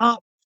 as the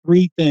top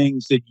 3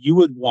 things that you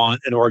would want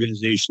an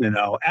organization to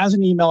know as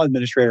an email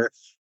administrator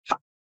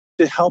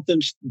to help them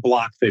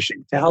block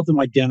phishing, to help them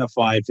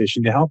identify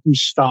phishing, to help them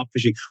stop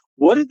phishing?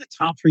 What are the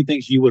top 3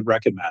 things you would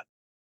recommend?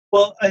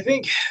 Well, I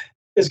think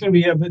it's going to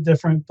be a bit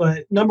different,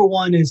 but number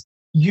 1 is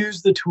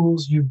use the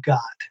tools you've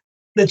got.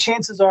 The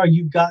chances are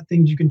you've got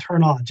things you can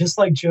turn on. Just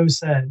like Joe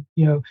said,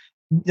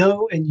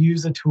 know and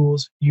use the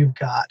tools you've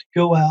got.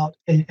 Go out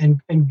and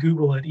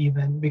Google it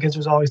even, because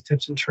there's always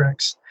tips and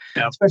tricks,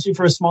 especially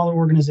for a smaller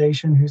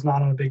organization who's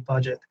not on a big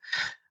budget.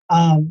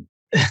 And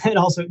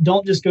also,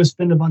 don't just go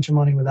spend a bunch of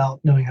money without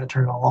knowing how to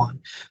turn it all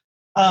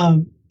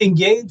on.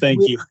 Engage.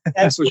 Thank you.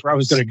 That's where I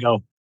was going to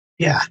go.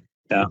 Yeah.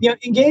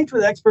 Engage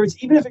with experts,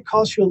 even if it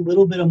costs you a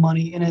little bit of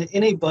money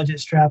in a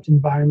budget-strapped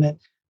environment.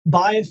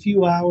 Buy a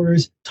few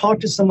hours. Talk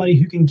to somebody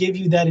who can give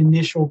you that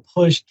initial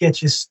push,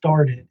 get you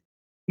started.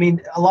 I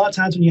mean, a lot of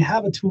times when you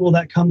have a tool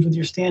that comes with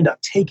your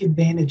stand-up, take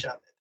advantage of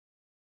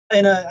it.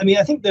 And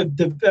I think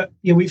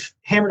we've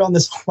hammered on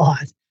this a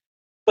lot,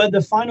 but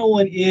the final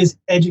one is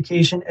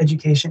education.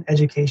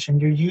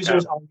 Your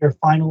users are your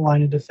final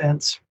line of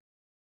defense.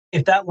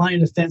 If that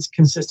line of defense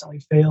consistently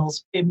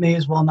fails, it may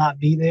as well not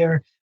be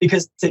there,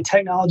 because the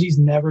technology is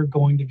never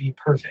going to be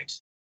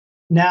perfect.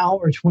 Now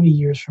or 20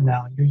 years from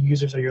now, your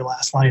users are your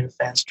last line of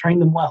defense. Train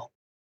them well.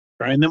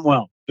 That's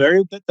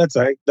very good.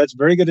 That's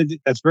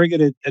very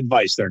good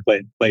advice there,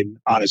 Clayton.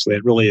 Honestly,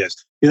 it really is.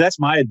 That's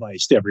my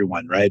advice to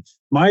everyone, right?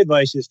 My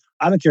advice is,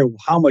 I don't care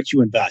how much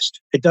you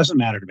invest. It doesn't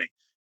matter to me.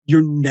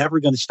 You're never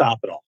going to stop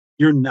it all.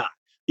 You're not.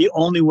 The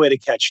only way to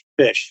catch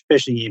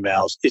phishing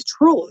emails is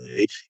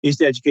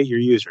to educate your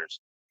users.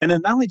 And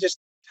then not only just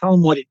tell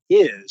them what it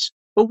is,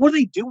 but what do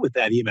they do with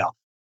that email?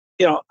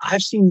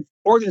 I've seen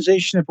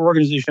organization after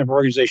organization after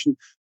organization,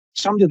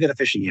 somebody will get a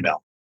phishing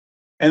email.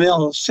 And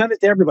they'll send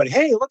it to everybody.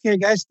 Hey, look here,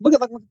 guys, look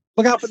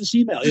out for this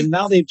email. And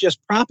now they've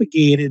just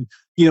propagated,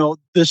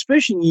 this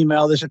phishing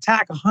email, this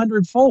attack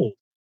 100-fold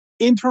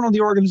internal to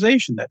the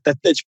organization.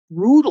 That's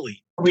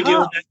brutally We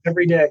deal with tough. that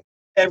every day,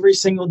 every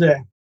single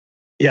day.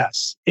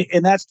 Yes,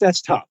 and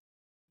that's tough.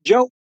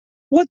 Joe,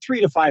 what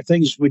 3 to 5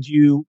 things would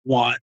you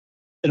want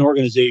an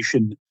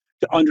organization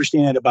to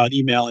understand about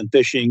email and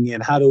phishing,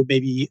 and how to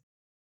maybe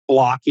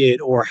block it,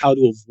 or how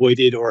to avoid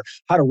it, or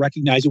how to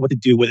recognize it, what to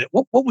do with it?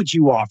 What would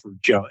you offer,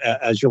 Joe,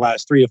 as your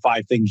last 3 to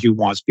 5 things you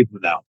want people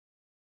to know?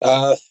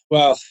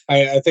 Well,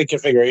 I think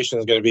configuration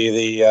is going to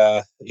be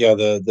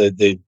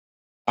the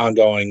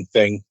ongoing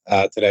thing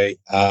today.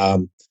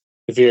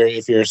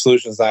 If your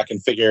solution's not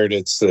configured,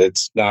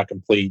 it's not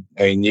complete.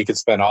 I mean, you could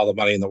spend all the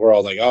money in the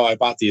world, like, oh, I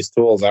bought these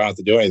tools, I don't have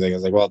to do anything.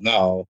 It's like, well,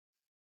 no,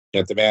 you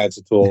have to manage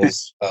the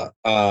tools.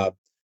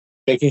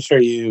 Making sure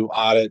you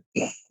audit,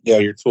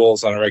 your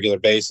tools on a regular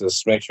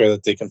basis. Make sure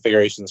that the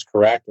configuration is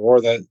correct,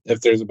 or that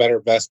if there's a better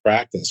best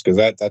practice, because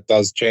that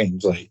does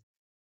change. Like,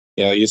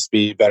 it used to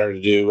be better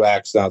to do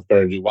X, now it's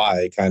better to do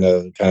Y kind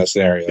of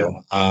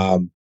scenario. Yeah.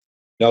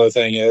 Another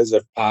thing is,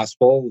 if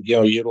possible,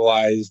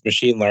 utilize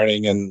machine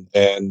learning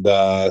and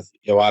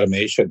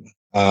automation.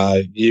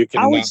 You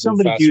can How would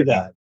somebody do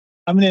that?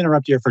 I'm going to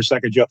interrupt you for a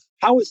second, Joe.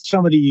 How would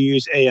somebody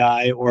use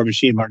AI or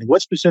machine learning?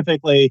 What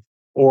specifically,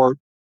 or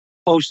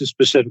close to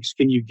specifics,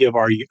 can you give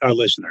our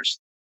listeners?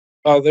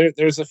 Oh,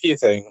 there's a few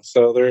things.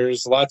 So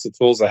there's lots of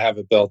tools that have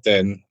it built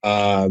in.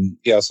 So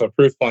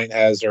Proofpoint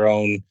has their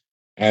own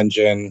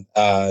engine.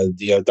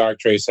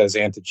 Darktrace has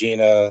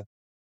Antigena.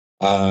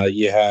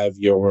 You have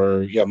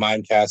your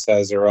Mimecast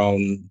has their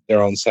own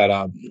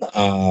setup.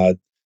 And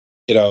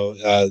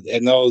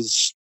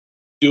those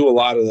do a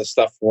lot of the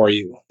stuff for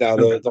you. Now,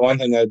 the one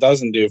thing that it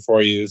doesn't do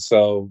for you,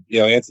 so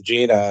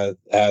Antigena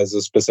has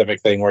a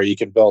specific thing where you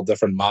can build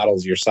different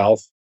models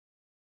yourself,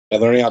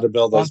 and learning how to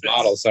build those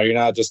models, so you're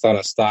not just on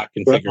a stock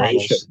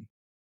configuration.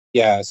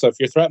 Yeah, so if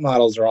your threat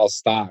models are all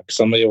stock,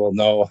 somebody will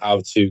know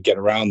how to get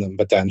around them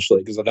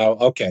potentially, because they'll know,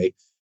 okay,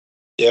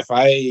 if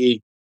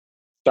I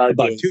start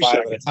doing 5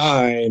 at a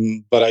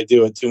time, but I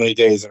do it too many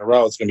days in a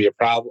row, it's going to be a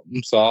problem.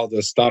 So I'll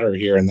just stutter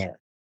here and there.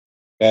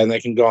 And they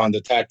can go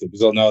undetected, because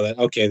they'll know that,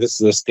 okay, this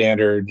is a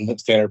standard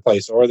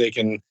place. Or they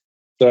can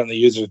sit on the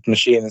user's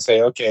machine and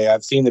say, okay,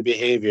 I've seen the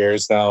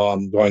behaviors, now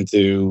I'm going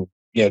to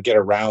get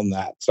around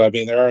that. So I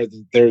mean,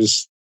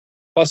 there's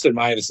plus and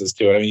minuses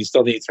to it. I mean, you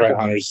still need threat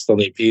hunters, you still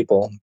need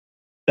people.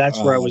 That's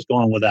where I was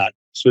going with that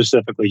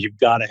specifically. You've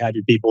got to have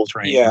your people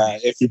trained. Yeah,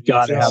 you've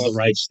got to have the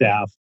right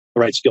staff,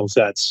 the right skill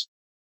sets.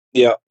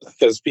 Yeah,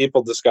 because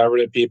people discovered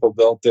it, people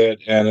built it,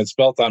 and it's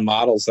built on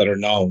models that are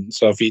known.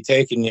 So if you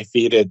take and you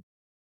feed it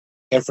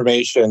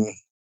information,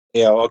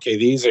 okay,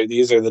 these are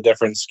the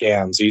different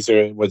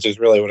scams. Which is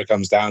really what it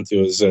comes down to,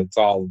 is it's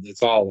all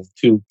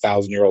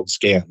 2,000-year-old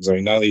scams. I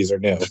mean, none of these are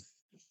new.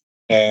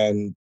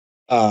 And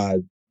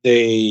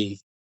the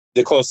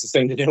closest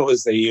thing to do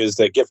is they use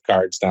the gift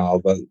cards now,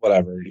 but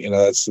whatever,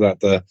 that's not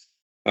the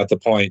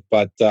point.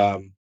 But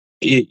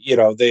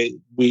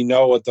we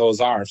know what those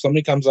are. If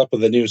somebody comes up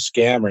with a new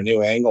scam or a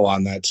new angle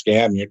on that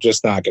scam, you're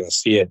just not going to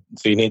see it.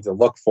 So you need to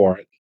look for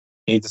it.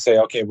 You need to say,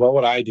 okay, what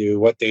would I do?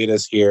 What data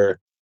is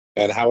here?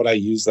 And how would I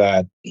use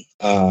that,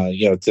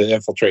 to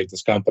infiltrate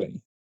this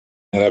company?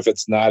 And if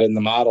it's not in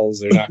the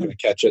models, they're not going to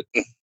catch it.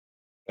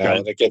 Right.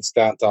 And it gets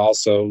down to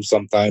also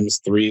sometimes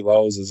 3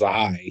 lows is a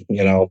high,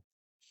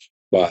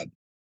 but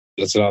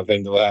that's another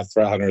thing to have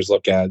threat hunters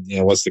look at.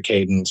 What's the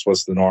cadence?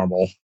 What's the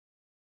normal?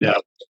 Yeah.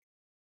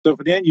 So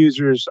for the end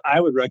users, I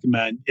would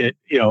recommend it,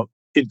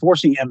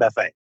 enforcing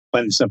MFA,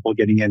 plain and simple,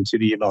 getting into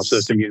the email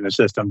system, using the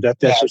system. That's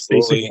just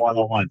basic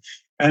 101.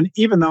 And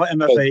even though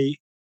MFA,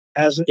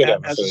 as a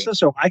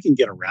CISO, I can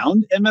get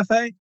around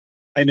MFA.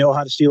 I know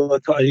how to steal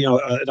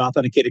an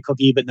authenticated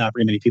cookie, but not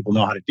very many people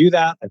know how to do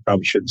that. I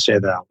probably shouldn't say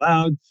that out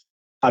loud,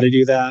 how to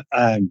do that.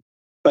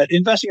 But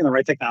investing in the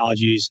right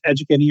technologies,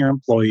 educating your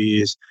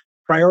employees,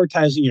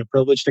 prioritizing your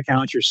privileged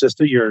accounts, your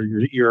system,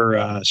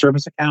 your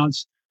service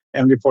accounts,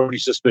 and reporting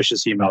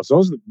suspicious emails.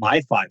 Those are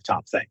my 5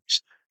 top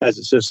things as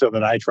a CISO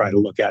that I try to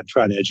look at,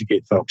 try to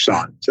educate folks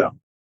on. So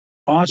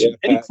awesome.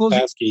 Yeah, Any closing?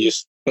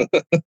 Passkeys.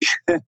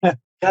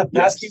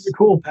 Passkeys are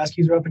cool.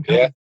 Passkeys are up and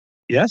coming. Yeah.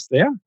 Yes,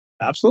 they are.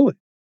 Absolutely.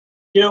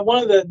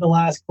 One of the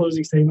last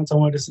closing statements I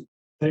wanted to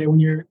say, when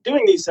you're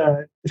doing these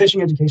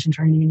phishing education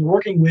training and you're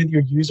working with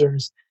your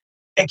users,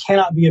 it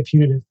cannot be a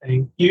punitive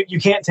thing. You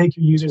can't take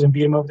your users and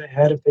beat them over the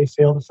head if they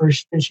fail the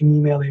first phishing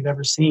email they've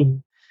ever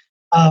seen.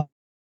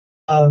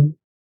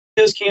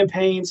 Those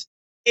campaigns,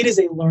 it is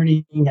a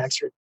learning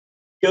exercise.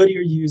 Go to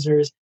your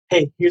users.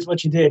 Hey, here's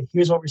what you did.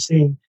 Here's what we're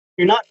seeing.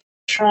 You're not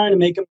trying to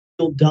make them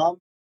feel dumb.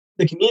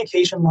 The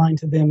communication line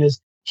to them is,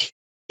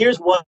 here's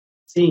what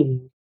we're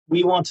seeing.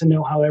 We want to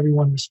know how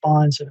everyone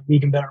responds so that we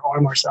can better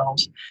arm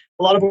ourselves.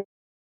 A lot of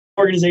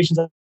organizations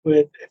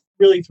with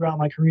really throughout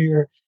my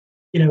career,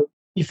 you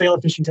fail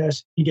a phishing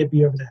test, you get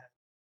beat over the head.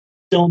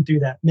 Don't do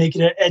that. Make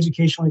it an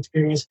educational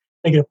experience.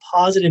 Make it a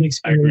positive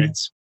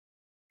experience.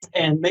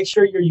 and make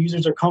sure your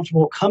users are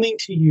comfortable coming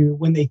to you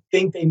when they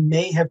think they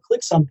may have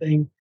clicked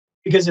something.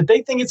 Because if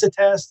they think it's a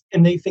test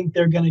and they think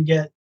they're going to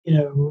get,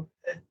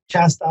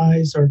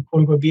 chastised or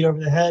quote unquote beat over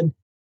the head,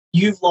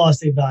 you've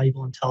lost a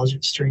valuable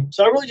intelligence stream.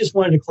 So I really just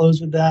wanted to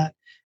close with that,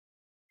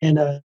 and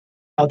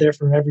out there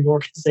for every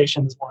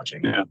organization that's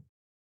watching. Yeah.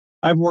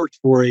 I've worked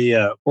for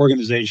a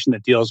organization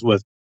that deals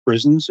with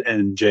prisons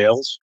and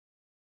jails,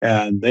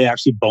 and they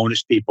actually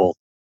bonus people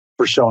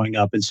for showing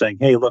up and saying,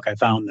 "Hey, look, I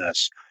found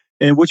this,"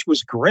 and which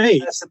was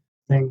great. That's the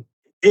thing.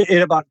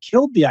 It about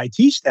killed the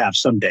IT staff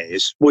some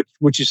days,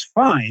 which is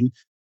fine,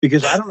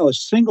 because I don't know a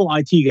single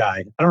IT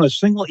guy, I don't know a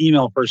single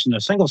email person, a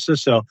single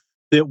CISO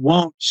that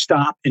won't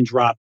stop and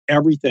drop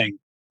everything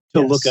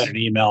to look at an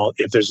email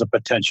if there's a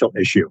potential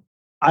issue.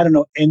 I don't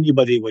know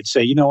anybody who would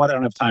say, you know what, I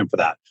don't have time for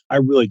that. I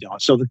really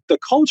don't. So the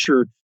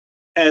culture,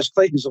 as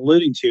Clayton's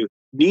alluding to,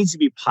 needs to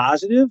be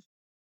positive.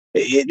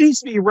 It needs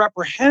to be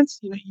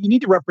reprehensible. You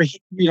need to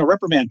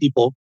reprimand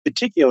people,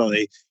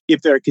 particularly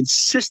if they're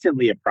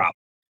consistently a problem.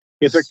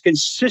 If they're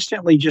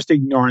consistently just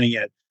ignoring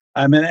it.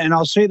 And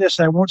I'll say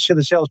this, I won't say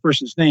the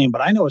salesperson's name, but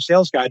I know a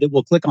sales guy that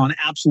will click on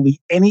absolutely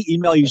any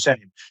email you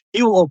send him.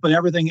 He will open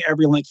everything,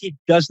 every link. He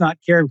does not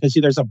care because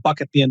there's a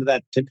buck at the end of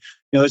that.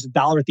 There's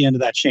 $1 at the end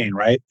of that chain,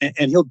 right?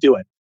 And he'll do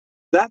it.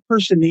 That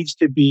person needs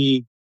to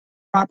be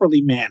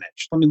properly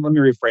managed. Let me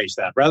rephrase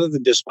that. Rather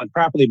than disciplined,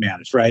 properly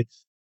managed, right?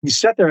 You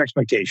set their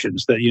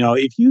expectations that,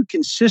 if you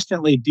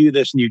consistently do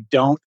this and you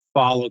don't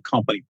follow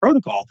company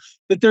protocol,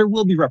 that there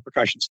will be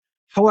repercussions.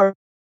 However,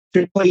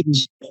 to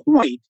Clayton's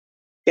point,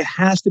 it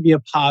has to be a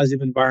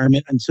positive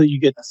environment until you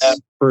get that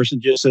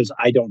person just says,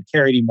 I don't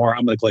care anymore.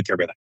 I'm going to click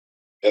everything.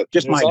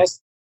 Just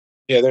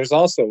there's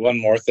also one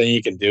more thing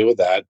you can do with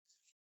that.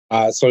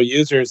 So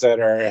users that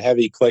are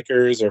heavy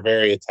clickers or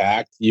very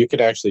attacked, you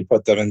could actually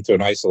put them into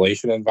an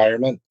isolation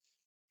environment.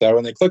 So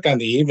when they click on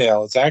the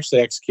email, it's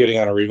actually executing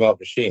on a remote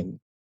machine.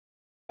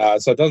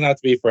 So it doesn't have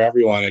to be for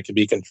everyone. It can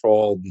be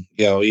controlled,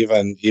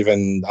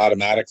 even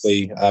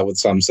automatically with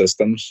some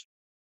systems.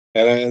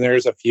 And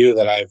there's a few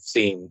that I've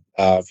seen,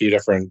 a few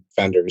different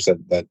vendors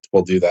that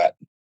will do that.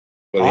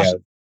 But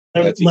awesome.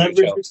 Leverage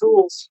the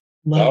tools.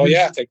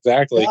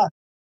 Exactly. Yeah.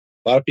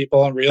 A lot of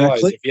people don't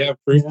realize if you have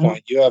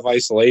Proofpoint, you have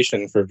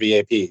isolation for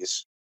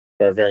VAPs,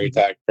 for very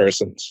attacked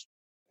persons.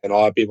 And a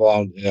lot of people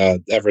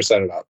don't ever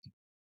set it up.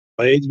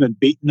 He's been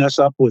beating us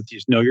up with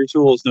just know your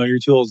tools, know your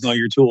tools, know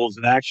your tools.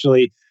 And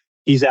actually,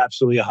 he's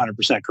absolutely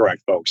 100%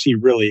 correct, folks. He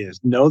really is.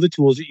 Know the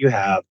tools that you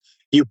have.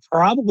 You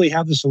probably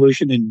have the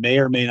solution and may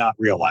or may not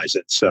realize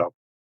it. So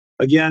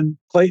again,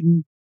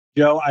 Clayton,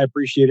 Joe, I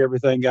appreciate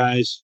everything,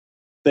 guys.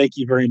 Thank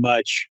you very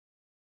much.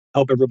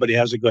 Hope everybody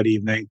has a good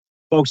evening.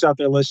 Folks out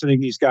there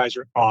listening, these guys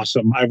are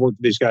awesome. I've worked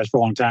with these guys for a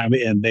long time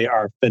and they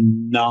are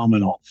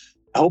phenomenal.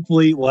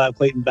 Hopefully we'll have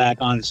Clayton back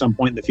on at some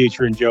point in the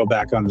future and Joe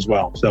back on as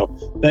well. So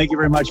thank you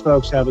very much,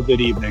 folks. Have a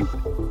good evening.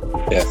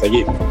 Yeah, thank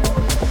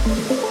you.